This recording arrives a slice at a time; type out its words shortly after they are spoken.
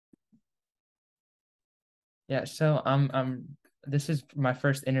Yeah, so this is my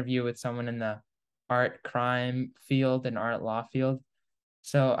first interview with someone in the art crime field and art law field.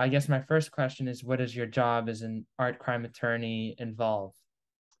 So I guess my first question is, what does your job as an art crime attorney involve?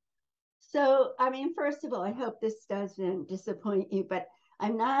 So, I mean, first of all, I hope this doesn't disappoint you, but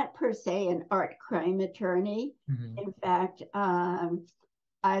I'm not per se an art crime attorney. Hmm. In fact,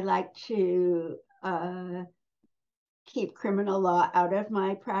 I like to keep criminal law out of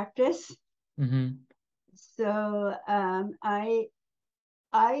my practice. Hmm. So I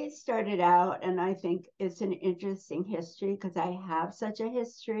started out, and I think it's an interesting history because I have such a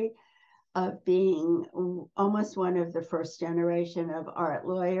history of being almost one of the first generation of art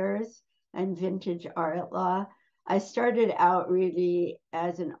lawyers and vintage art law. I started out really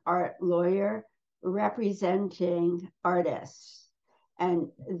as an art lawyer representing artists and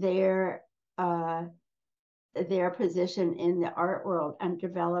their position in the art world and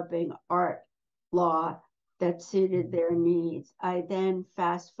developing art law that suited their needs. I then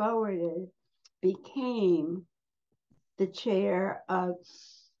fast forwarded, became the chair of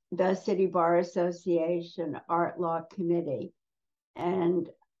the City Bar Association Art Law Committee. And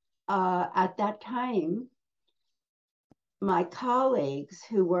at that time, my colleagues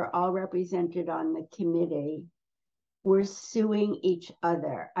who were all represented on the committee were suing each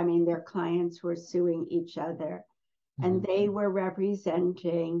other. I mean, their clients were suing each other, and Hmm. they were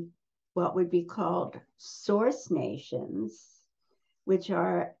representing what would be called source nations, which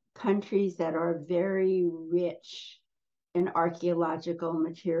are countries that are very rich in archaeological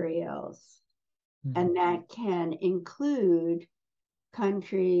materials. Hmm. And that can include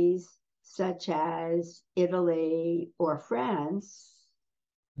countries such as Italy or France,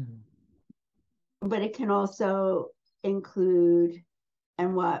 Hmm. but it can also include,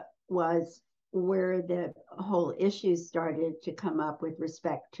 and what was where the whole issue started to come up with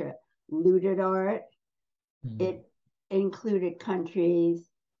respect to looted art, Hmm. it included countries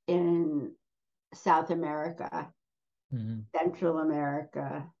in South America, Hmm. Central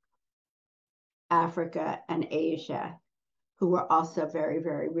America, Africa, and Asia, who were also very,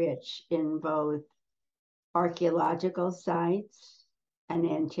 very rich in both archaeological sites and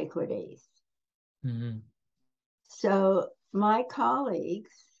antiquities. Hmm. So my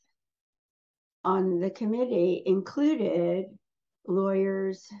colleagues on the committee included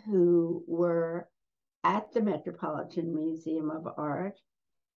lawyers who were at the Metropolitan Museum of Art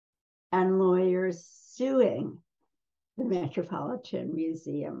and lawyers suing the Metropolitan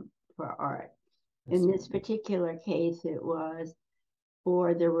Museum for Art. I In see. this particular case, it was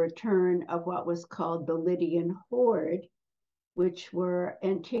for the return of what was called the Lydian hoard, which were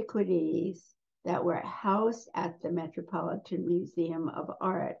antiquities that were housed at the Metropolitan Museum of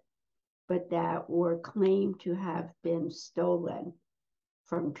Art, but that were claimed to have been stolen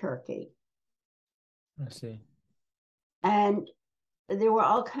from Turkey. I see. And there were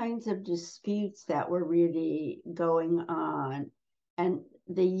all kinds of disputes that were really going on. And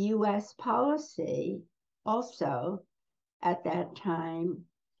the US policy also at that time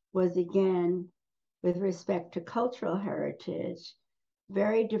was, again, with respect to cultural heritage,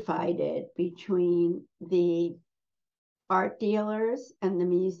 very divided between the art dealers and the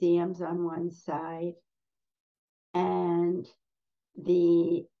museums on one side and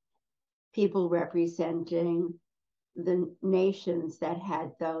the people representing the nations that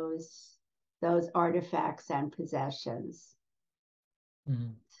had those artifacts and possessions.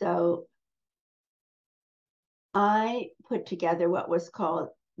 Hmm. So I put together what was called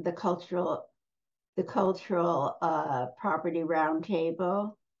the cultural property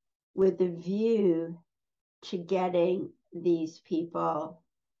roundtable with the view to getting these people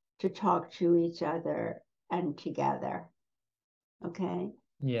to talk to each other and together. Okay.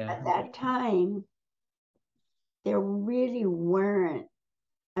 Yeah. At that time, there really weren't,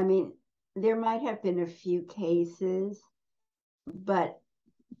 I mean, there might have been a few cases, but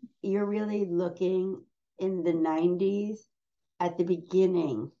you're really looking in the 90s at the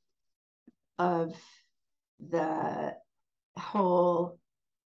beginning of the whole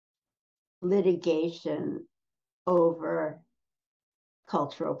litigation over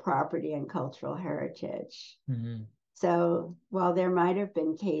cultural property and cultural heritage. Hmm. So while there might have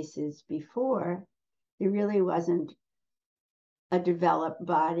been cases before, there really wasn't a developed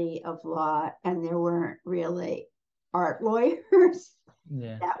body of law, and there weren't really art lawyers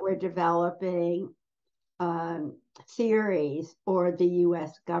Yeah. that were developing theories, or the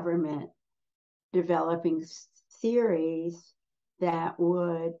US government developing theories that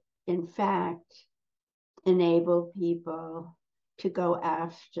would, in fact, enable people to go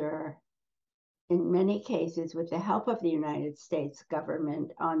after, in many cases, with the help of the United States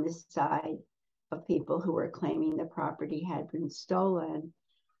government on this side, of people who were claiming the property had been stolen,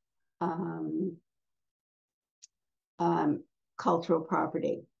 um, cultural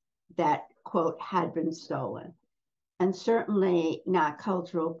property that, quote, had been stolen. And certainly not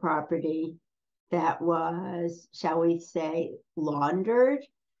cultural property that was, shall we say, laundered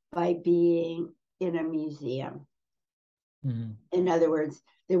by being in a museum. Mm-hmm. In other words,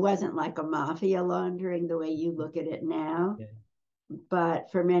 there wasn't like a mafia laundering the way you look at it now. Yeah.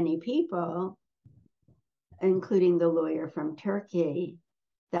 But for many people, including the lawyer from Turkey,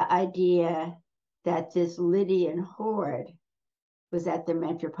 the idea that this Lydian hoard was at the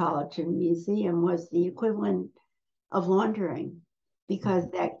Metropolitan Museum was the equivalent of laundering, because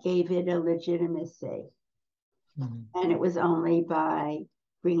that gave it a legitimacy. Mm-hmm. And it was only by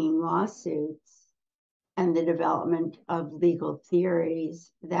bringing lawsuits and the development of legal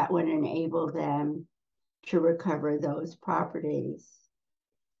theories that would enable them to recover those properties.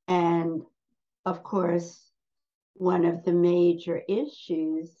 And of course, one of the major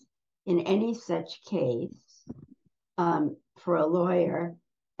issues in any such case, for a lawyer,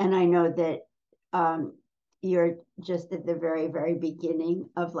 and I know that you're just at the very, very beginning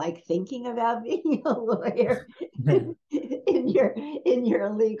of like thinking about being a lawyer in your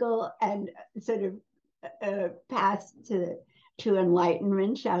legal and sort of path to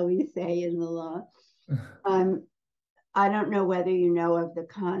enlightenment, shall we say, in the law. I don't know whether you know of the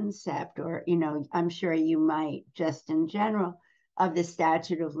concept, or, I'm sure you might, just in general, of the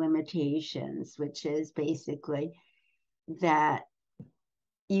statute of limitations, which is basically that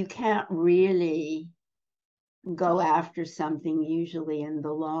you can't really go after something usually in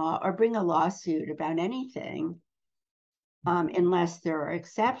the law or bring a lawsuit about anything, unless there are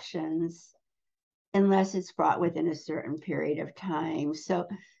exceptions, unless it's brought within a certain period of time. So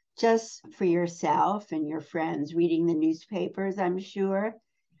just for yourself and your friends reading the newspapers, I'm sure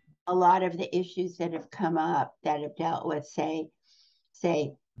a lot of the issues that have come up that have dealt with,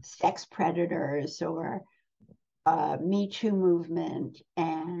 say sex predators or Me Too movement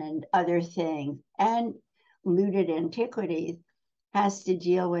and other things, and looted antiquities, has to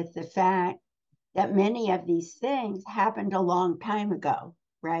deal with the fact that many of these things happened a long time ago,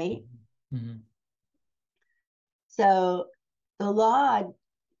 right? Mm-hmm. So the law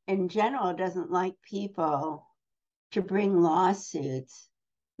in general doesn't like people to bring lawsuits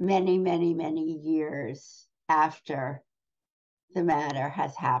many, many, many years after the matter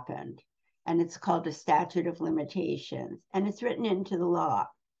has happened. And it's called a statute of limitations. And it's written into the law.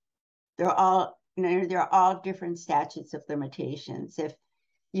 They're all, they're all different statutes of limitations. If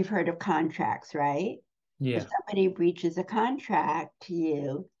you've heard of contracts, right? If Yeah. somebody breaches a contract to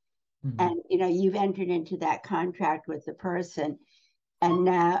you, Mm-hmm. and you've entered into that contract with the person, and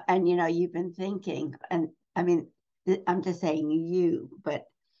now, and you've been thinking, and I mean, I'm just saying you, but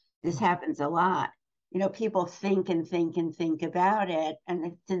this happens a lot. People think and think and think about it,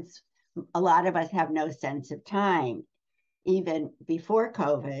 and since a lot of us have no sense of time, even before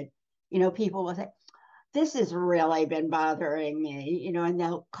COVID, people will say, this has really been bothering me, and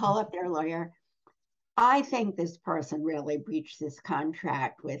they'll call up their lawyer. I think this person really breached this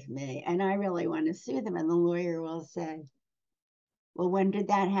contract with me, and I really want to sue them. And the lawyer will say, well, when did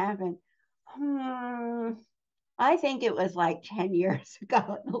that happen? I think it was like 10 years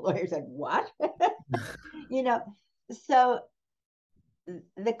ago. And the lawyer said, what? you know, so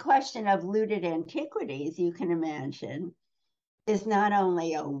the question of looted antiquities, you can imagine, is not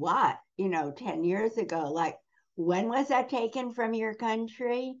only a what, 10 years ago, like, when was that taken from your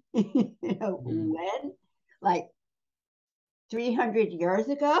country? Mm-hmm. When? Like 300 years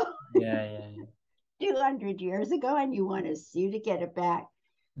ago? Yeah, yeah, yeah. 200 years ago, and you want to sue to get it back.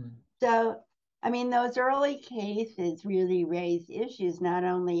 Mm-hmm. So, I mean, those early cases really raised issues not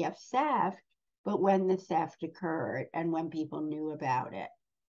only of theft, but when the theft occurred and when people knew about it.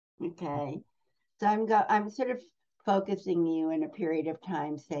 Okay. So I'm sort of focusing you in a period of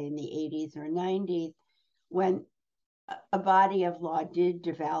time, say in the 80s or 90s, when a body of law did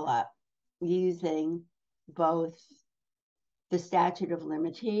develop using both the statute of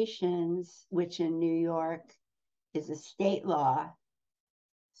limitations, which in New York is a state law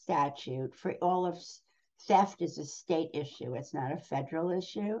statute. For all of theft is a state issue. It's not a federal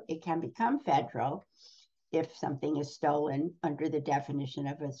issue. It can become federal if something is stolen under the definition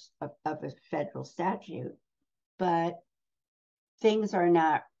of a federal statute. But things are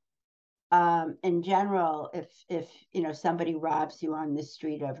not, in general, if somebody robs you on the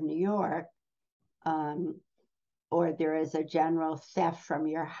street of New York, or there is a general theft from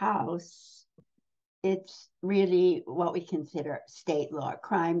your house, it's really what we consider state law.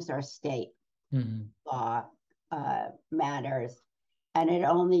 Crimes are state Mm-hmm. law matters. and it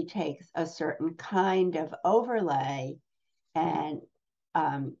only takes a certain kind of overlay and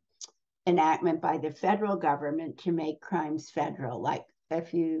enactment by the federal government to make crimes federal. Like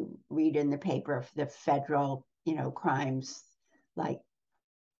if you read in the paper of the federal, crimes like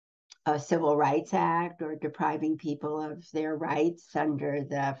a Civil Rights Act or depriving people of their rights under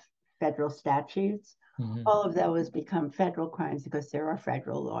the federal statutes, all of those become federal crimes because there are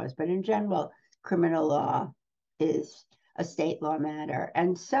federal laws. But in general, criminal law is a state law matter.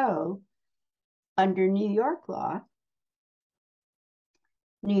 And so under New York law,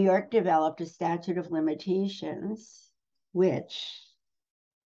 New York developed a statute of limitations, which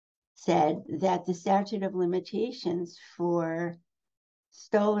said that the statute of limitations for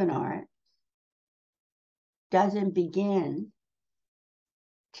stolen art doesn't begin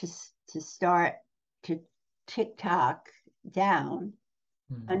to start to tick tock down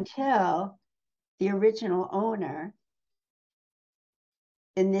until the original owner,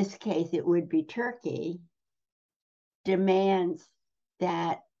 in this case it would be Turkey, demands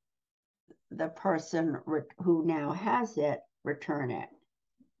that the person who now has it return it.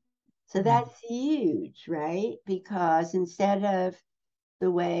 So that's huge, right? Because instead of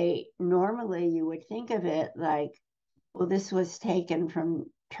the way normally you would think of it, like, well, this was taken from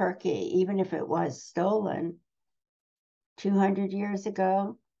Turkey, even if it was stolen 200 years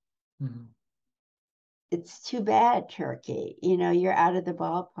ago, it's too bad, Turkey. You're out of the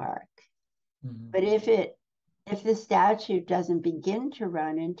ballpark. But if the statute doesn't begin to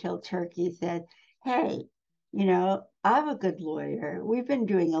run until Turkey said, hey, I'm a good lawyer. We've been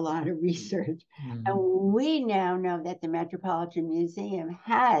doing a lot of research. And we now know that the Metropolitan Museum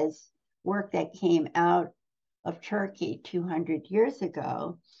has work that came out of Turkey 200 years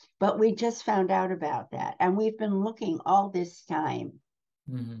ago, but we just found out about that. And we've been looking all this time.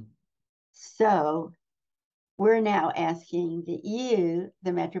 So we're now asking that you,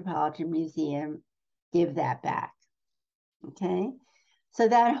 the Metropolitan Museum, give that back. Okay? So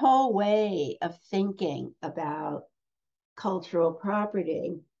that whole way of thinking about cultural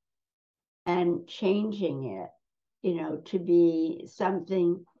property and changing it, to be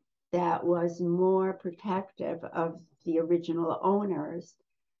something that was more protective of the original owners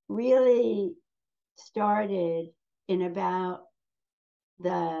really started in about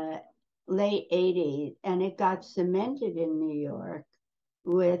the late 80s, and it got cemented in New York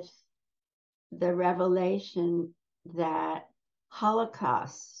with the revelation that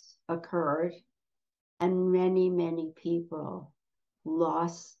Holocaust occurred and many, many people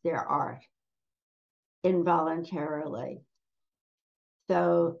lost their art involuntarily.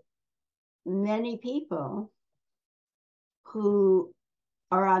 So many people who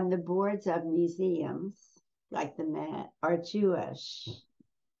are on the boards of museums, like the Met, are Jewish.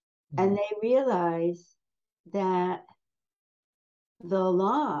 And they realize that the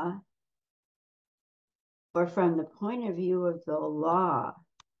law, or from the point of view of the law,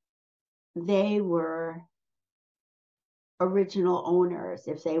 they were original owners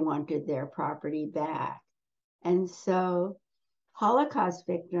if they wanted their property back. And so Holocaust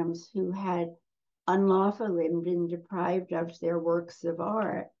victims who had unlawfully been deprived of their works of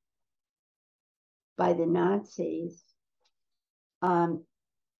art by the Nazis,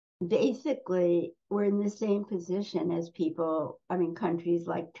 basically were in the same position as countries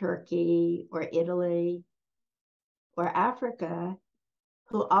like Turkey or Italy or Africa,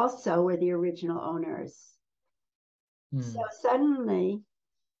 who also were the original owners. So suddenly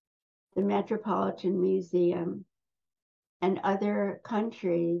the Metropolitan Museum and other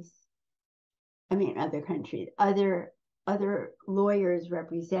lawyers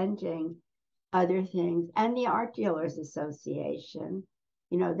representing other things, and the Art Dealers Association,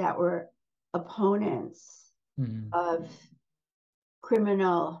 that were opponents of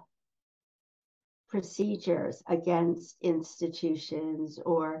criminal procedures against institutions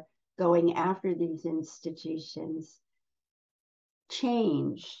or going after these institutions,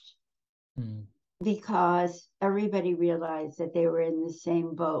 changed because everybody realized that they were in the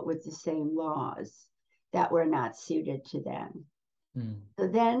same boat with the same laws that were not suited to them. So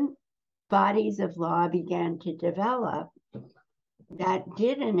then bodies of law began to develop that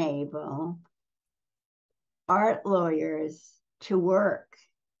did enable art lawyers to work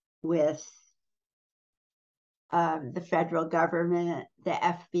with the federal government, the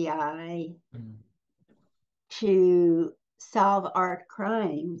FBI, to solve art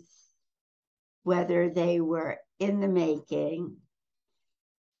crimes, whether they were in the making,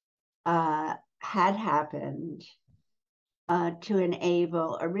 had happened, to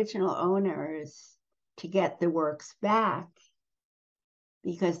enable original owners to get the works back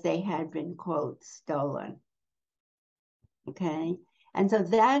because they had been, quote, stolen. Okay. And so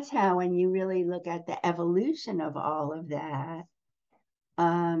that's how, when you really look at the evolution of all of that,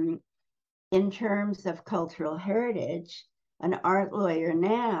 in terms of cultural heritage, an art lawyer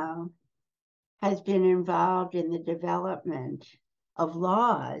now has been involved in the development of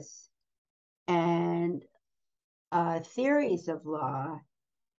laws and theories of law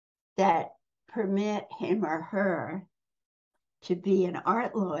that permit him or her to be an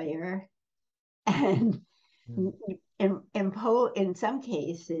art lawyer and in some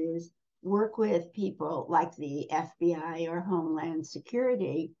cases work with people like the FBI or Homeland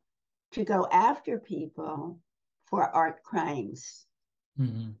Security to go after people for art crimes.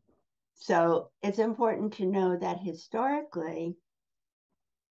 Mm-hmm. So it's important to know that historically,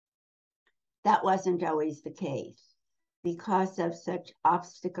 that wasn't always the case because of such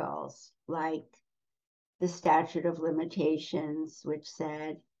obstacles like the statute of limitations, which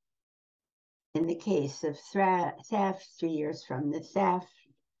said in the case of theft, 3 years from the theft,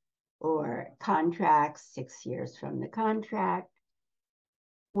 or contracts, 6 years from the contract,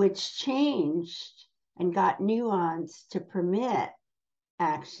 which changed and got nuanced to permit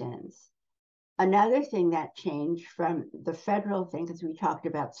actions. Another thing that changed from the federal thing, because we talked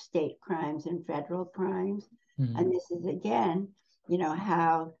about state crimes and federal crimes, and this is again,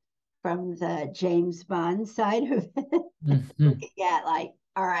 how from the James Bond side of it, looking at like,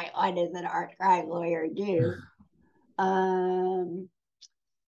 all right, what does an art crime lawyer do?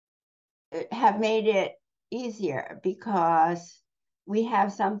 Have made it easier because we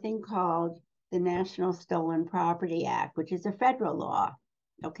have something called the National Stolen Property Act, which is a federal law.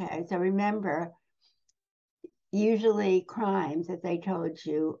 Okay, so remember, usually crimes, as I told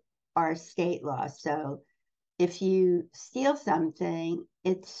you, are state law. So if you steal something,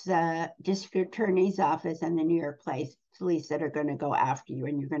 it's the district attorney's office and the New York police that are going to go after you,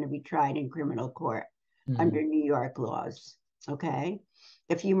 and you're going to be tried in criminal court under New York laws. Okay.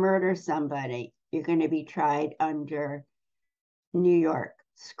 If you murder somebody, you're going to be tried under New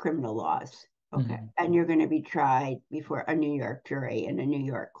York's criminal laws. Okay. And you're going to be tried before a New York jury in a New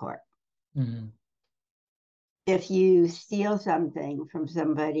York court. If you steal something from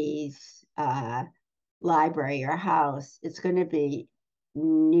somebody's library or house, it's going to be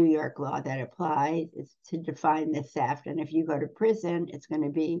New York law that applies. It's to define the theft. And if you go to prison, it's going to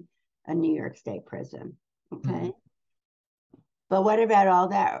be a New York State prison. Okay. But what about all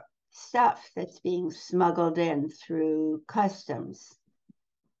that stuff that's being smuggled in through customs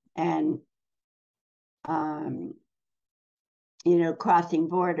and, crossing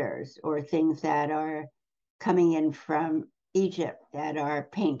borders, or things that are coming in from Egypt that are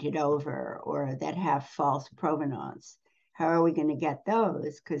painted over or that have false provenance? How are we going to get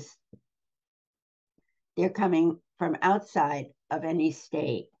those? Because they're coming from outside of any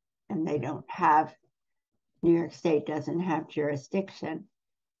state, and they don't have, New York State doesn't have jurisdiction.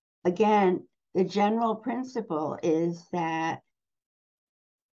 Again, the general principle is that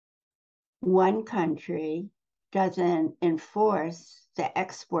one country doesn't enforce the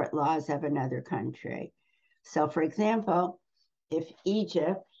export laws of another country. So, for example, if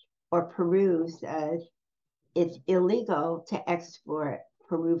Egypt or Peru says it's illegal to export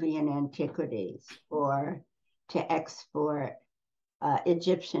Peruvian antiquities or to export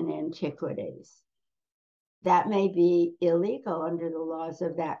Egyptian antiquities, that may be illegal under the laws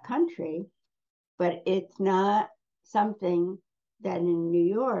of that country, but it's not something that in New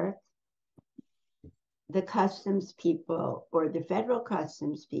York, the customs people or the federal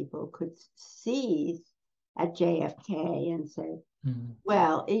customs people could seize at JFK and say,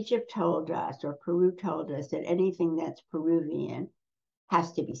 well, Egypt told us, or Peru told us, that anything that's Peruvian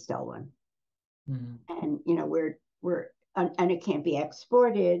has to be stolen. And, and it can't be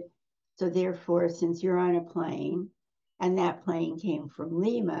exported. So therefore, since you're on a plane and that plane came from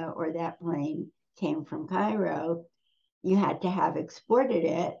Lima or that plane came from Cairo, you had to have exported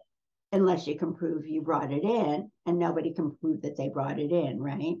it unless you can prove you brought it in, and nobody can prove that they brought it in,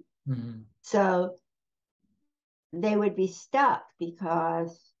 right? So they would be stuck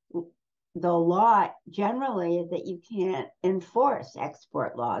because the law generally is that you can't enforce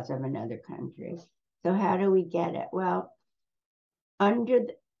export laws of another country. So how do we get it? Well,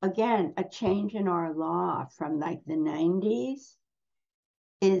 again, a change in our law from like the 90s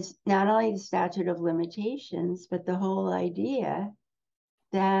is not only the statute of limitations, but the whole idea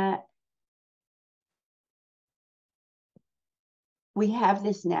that we have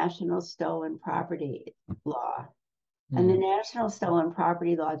this national stolen property law. And the national stolen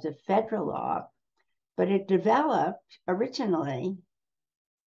property law is a federal law, but it developed originally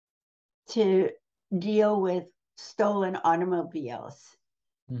to deal with stolen automobiles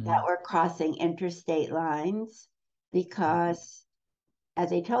that were crossing interstate lines because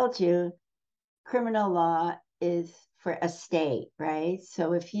as I told you, criminal law is for a state, right?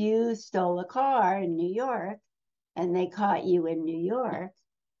 So if you stole a car in New York and they caught you in New York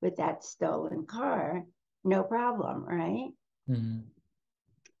with that stolen car, no problem, right? Mm-hmm.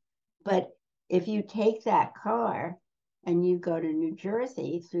 But if you take that car and you go to New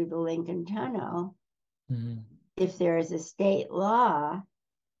Jersey through the Lincoln Tunnel, Mm-hmm. if there is a state law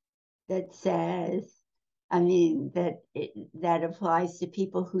that says, I mean, that applies to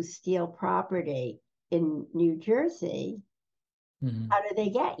people who steal property in New Jersey, Mm-hmm. how do they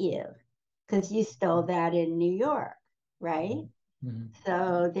get you? Because you stole that in New York, right? Mm-hmm.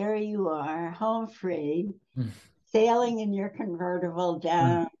 So there you are, home free, Mm-hmm. sailing in your convertible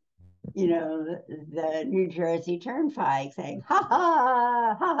down, the New Jersey Turnpike, saying, "Ha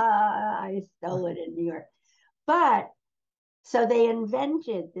ha, ha ha, I stole it in New York." But so they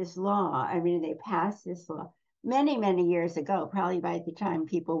invented this law. I mean, they passed this law many, many years ago, probably by the time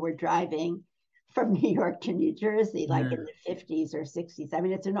people were driving from New York to New Jersey, like in Yeah, the 50s or 60s. I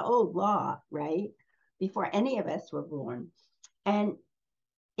mean, it's an old law, right? Before any of us were born. And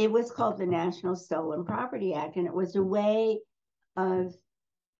it was called the National Stolen Property Act. And it was a way of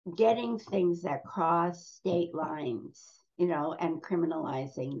getting things that cross state lines, and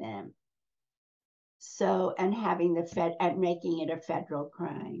criminalizing them. So, and having and making it a federal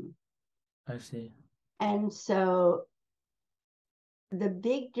crime. I see. And so the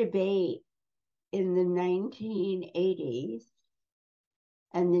big debate in the 1980s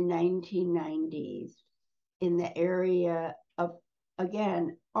and the 1990s in the area of,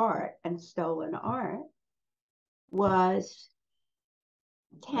 again, art and stolen art was,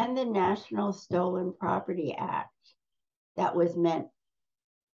 can the National Stolen Property Act, that was meant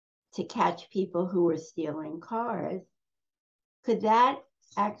to catch people who were stealing cars, could that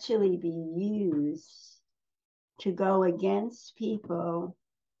actually be used to go against people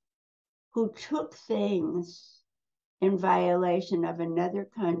who took things in violation of another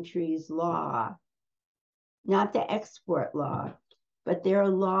country's law, not the export law, but their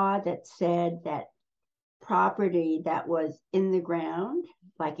law that said that property that was in the ground,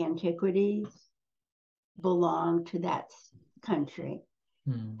 like antiquities, belonged to that country.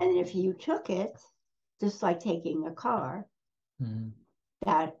 Mm-hmm. And if you took it, just like taking a car, Mm-hmm.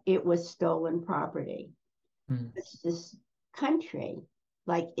 that it was stolen property. Mm-hmm. It's this country,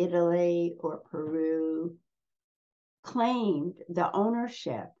 like Italy or Peru, claimed the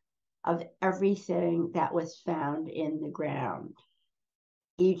ownership of everything that was found in the ground.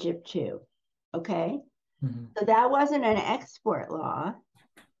 Egypt too. Okay. Mm-hmm. So that wasn't an export law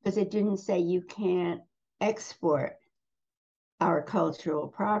because it didn't say you can't export our cultural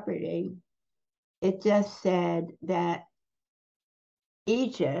property. It just said that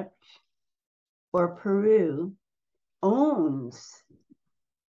Egypt or Peru owns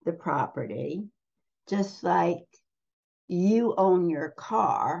the property, just like you own your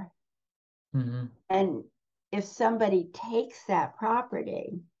car. Mm-hmm. And if somebody takes that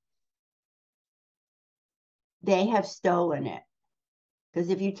property, they have stolen it. Because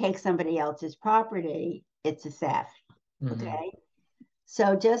if you take somebody else's property, it's a theft. Mm-hmm. Okay.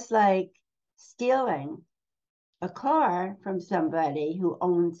 So just like stealing a car from somebody who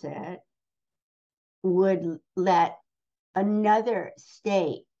owns it would let another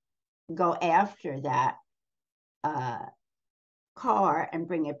state go after that uh, car and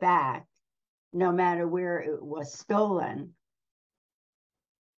bring it back, no matter where it was stolen,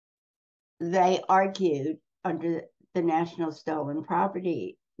 they argued under the National Stolen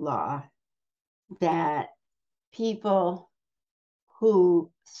Property Law that people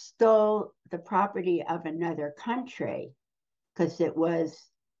who stole the property of another country because it was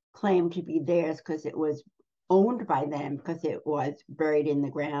claimed to be theirs because it was owned by them because it was buried in the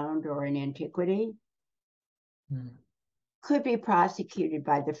ground or in antiquity Mm-hmm. could be prosecuted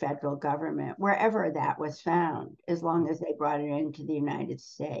by the federal government wherever that was found, as long as they brought it into the United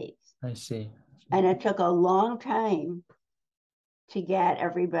States. I see. And it took a long time to get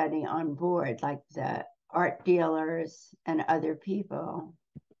everybody on board, like the art dealers and other people,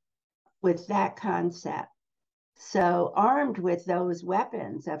 with that concept. So, armed with those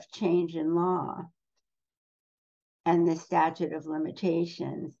weapons of change in law and the statute of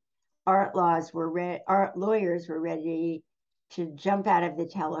limitations, art lawyers were ready to jump out of the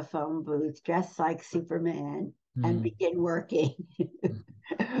telephone booth dressed like Superman and Mm-hmm. begin working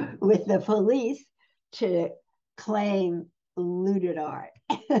with the police to claim looted art.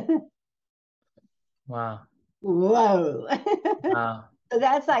 Wow. Whoa. Wow. So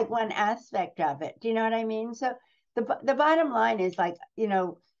that's like one aspect of it. Do you know what I mean? So the bottom line is, like,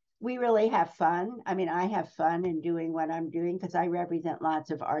 we really have fun. I mean, I have fun in doing what I'm doing because I represent lots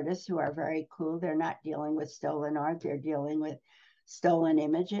of artists who are very cool. They're not dealing with stolen art, they're dealing with stolen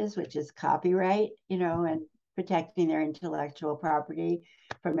images, which is copyright, and protecting their intellectual property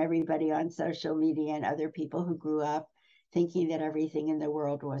from everybody on social media and other people who grew up thinking that everything in the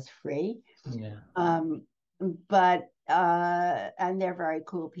world was free. Yeah. But and they're very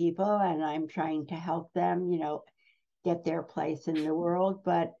cool people, and I'm trying to help them, get their place in the world.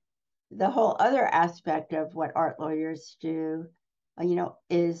 But the whole other aspect of what art lawyers do,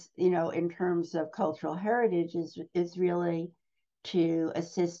 is, in terms of cultural heritage, is really to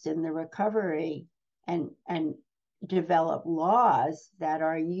assist in the recovery and develop laws that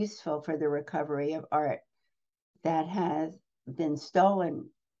are useful for the recovery of art that has been stolen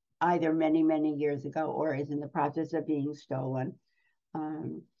either many, many years ago or is in the process of being stolen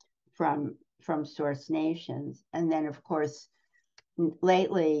um, from source nations. And then, of course,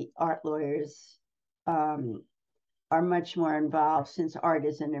 lately, art lawyers are much more involved since art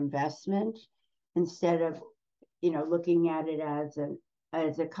is an investment instead of, looking at it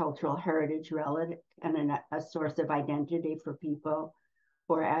as a cultural heritage relic and a source of identity for people,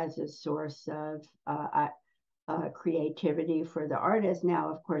 or as a source of creativity for the artist. Now,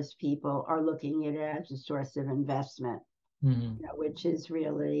 of course, people are looking at it as a source of investment, Mm-hmm. which is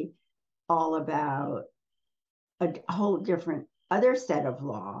really all about a whole different other set of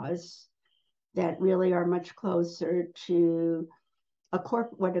laws that really are much closer to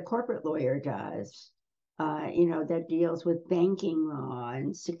what a corporate lawyer does. That deals with banking law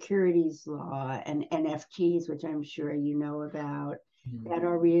and securities law and NFTs, which I'm sure you know about, Mm-hmm. that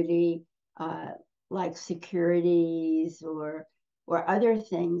are really like securities or other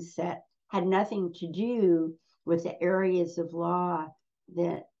things that had nothing to do with the areas of law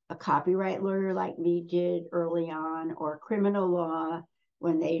that a copyright lawyer like me did early on, or criminal law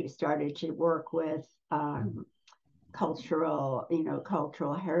when they started to work with cultural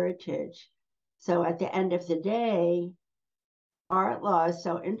heritage. So at the end of the day, art law is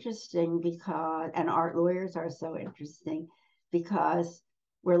so interesting and art lawyers are so interesting because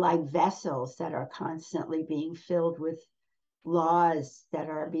we're like vessels that are constantly being filled with laws that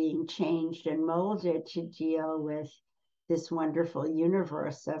are being changed and molded to deal with this wonderful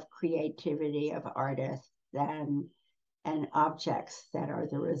universe of creativity of artists and objects that are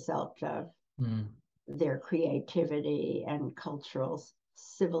the result of Mm-hmm. their creativity and cultural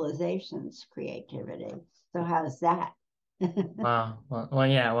civilizations creativity. So how's that? Wow. Well,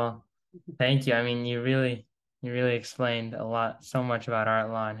 yeah. Well, thank you. I mean, you really explained a lot, so much about art,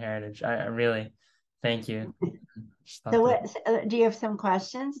 law, and heritage. I really thank you. Just thought So that. do you have some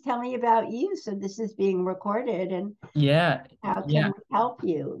questions? Tell me about you. So this is being recorded, and Yeah. how can Yeah. we help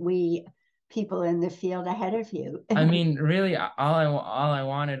you? We people in the field ahead of you. I mean, really, all I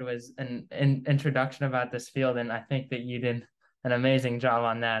wanted was an introduction about this field, and I think that you did an amazing job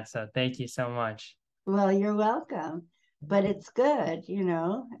on that. So thank you so much. Well, you're welcome. But it's good,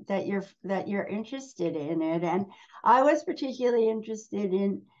 that you're interested in it. And I was particularly interested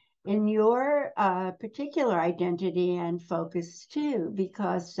in your particular identity and focus too,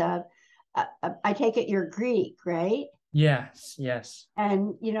 because I take it you're Greek, right? Yes, yes.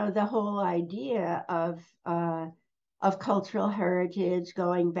 And the whole idea of cultural heritage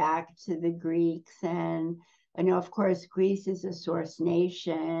going back to the Greeks, and of course Greece is a source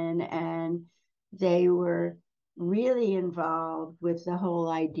nation, and they were really involved with the whole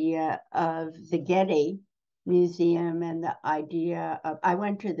idea of the Getty Museum, and the idea of, I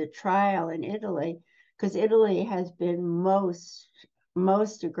went to the trial in Italy because Italy has been most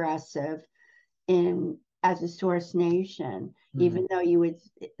aggressive in as a source nation, Mm, even though you would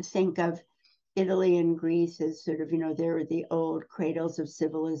think of Italy and Greece as sort of, they're the old cradles of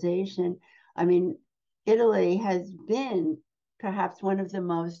civilization. I mean, Italy has been perhaps one of the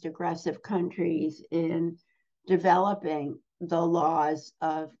most aggressive countries in developing the laws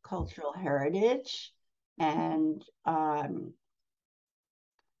of cultural heritage and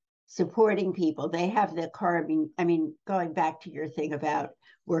supporting people. They have the I mean, going back to your thing about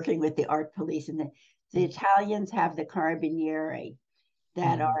working with the art police, and the Italians have the carabinieri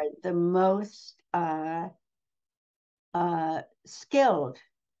that mm, are the most skilled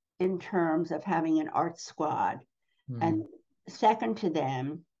in terms of having an art squad. And mm, second to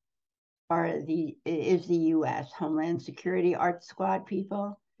them is the U.S. Homeland Security Art Squad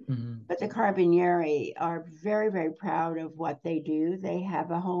people. mm, But the Carabinieri are very, very proud of what they do. They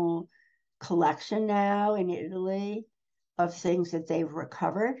have a whole collection now in Italy of things that they've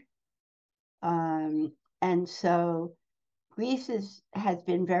recovered. And so Greece has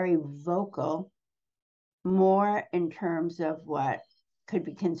been very vocal, more in terms of what could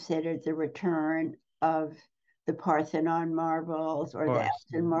be considered the return of the Parthenon marbles Of or the course.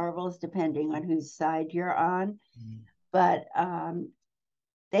 Elgin marbles, depending on whose side you're on. Mm. But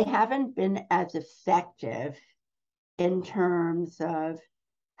they haven't been as effective in terms of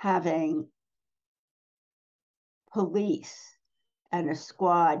having police and a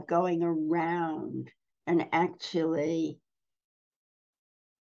squad going around and actually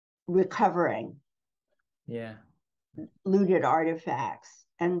recovering Yeah. looted artifacts.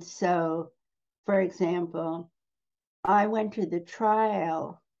 And so, for example, I went to the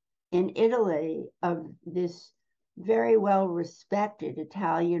trial in Italy of this very well respected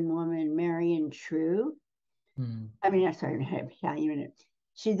Italian woman, Marion True. Mm. I mean, I'm sorry, not Italian.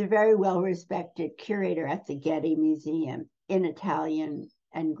 She's a very well respected curator at the Getty Museum in Italian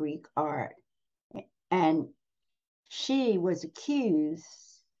and Greek art. And she was accused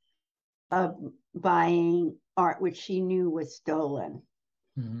of buying art which she knew was stolen,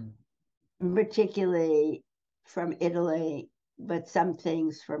 Mm. particularly from Italy, but some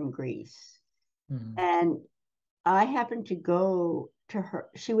things from Greece. Mm. And I happened to go to her.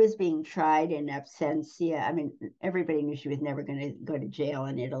 She was being tried in absentia. I mean, everybody knew she was never going to go to jail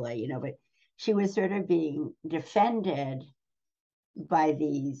in Italy, but she was sort of being defended by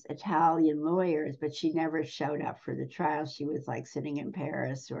these Italian lawyers, but she never showed up for the trial. She was like sitting in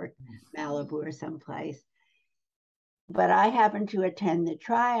Paris or Malibu or someplace. But I happened to attend the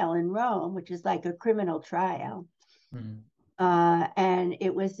trial in Rome, which is like a criminal trial. Mm. And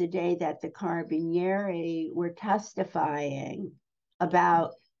it was the day that the Carabinieri were testifying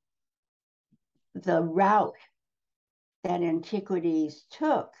about the route that antiquities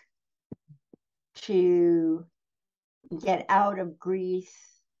took to get out of Greece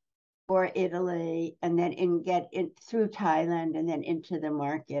or Italy and then get in through Thailand and then into the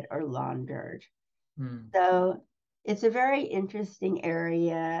market or laundered. Mm. So it's a very interesting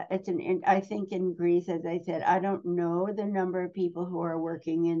area. I think in Greece, as I said, I don't know the number of people who are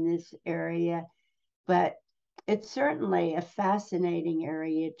working in this area, but it's certainly a fascinating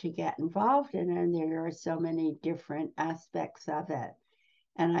area to get involved in, and there are so many different aspects of it.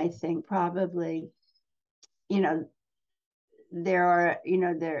 And I think probably, you know, there are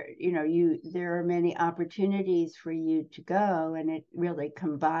many opportunities for you to go, and it really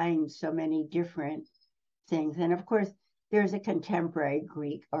combines so many different things. And of course, there's a contemporary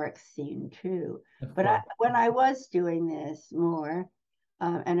Greek art scene too. Of But course. when I was doing this more,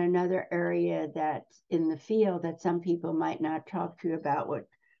 and another area that's in the field that some people might not talk to you about,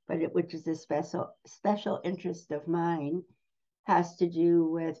 which is a special interest of mine, has to do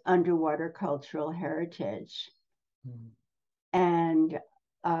with underwater cultural heritage. Mm. And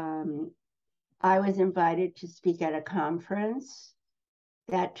um, I was invited to speak at a conference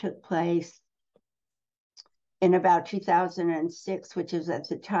that took place in about 2006, which is at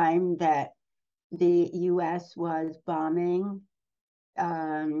the time that the US was bombing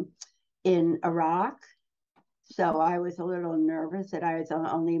um, in Iraq. So I was a little nervous that I was the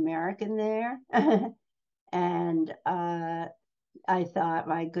only American there. And I thought,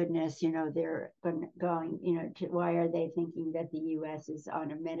 my goodness, they're going, why are they thinking that the US is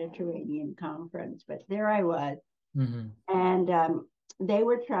on a Mediterranean conference? But there I was. Mm-hmm. And they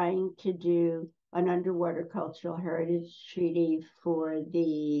were trying to do an underwater cultural heritage treaty for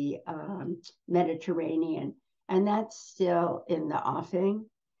the Mediterranean. And that's still in the offing,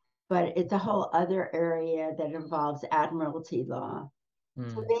 but it's a whole other area that involves admiralty law. So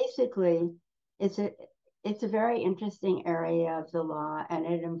Mm. basically, it's a it's a very interesting area of the law, and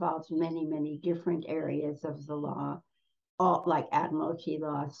it involves many, many different areas of the law, all like admiralty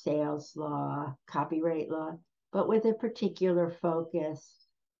law, sales law, copyright law, but with a particular focus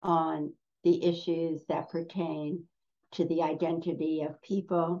on the issues that pertain to the identity of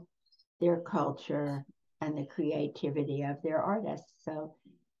people, their culture, and the creativity of their artists. So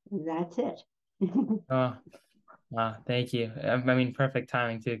that's it. Oh, thank you. I mean, perfect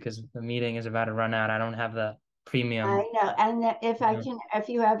timing too, because the meeting is about to run out. I don't have the premium. I know. And Yeah. if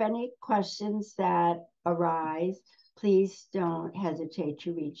you have any questions that arise, please don't hesitate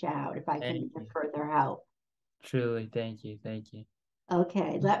to reach out if I can Thank be of you. further help. Truly, thank you. Thank you.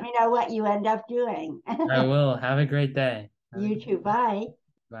 Okay, let me know what you end up doing. I will. Have a great day. Have a You great too. Bye.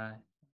 Bye.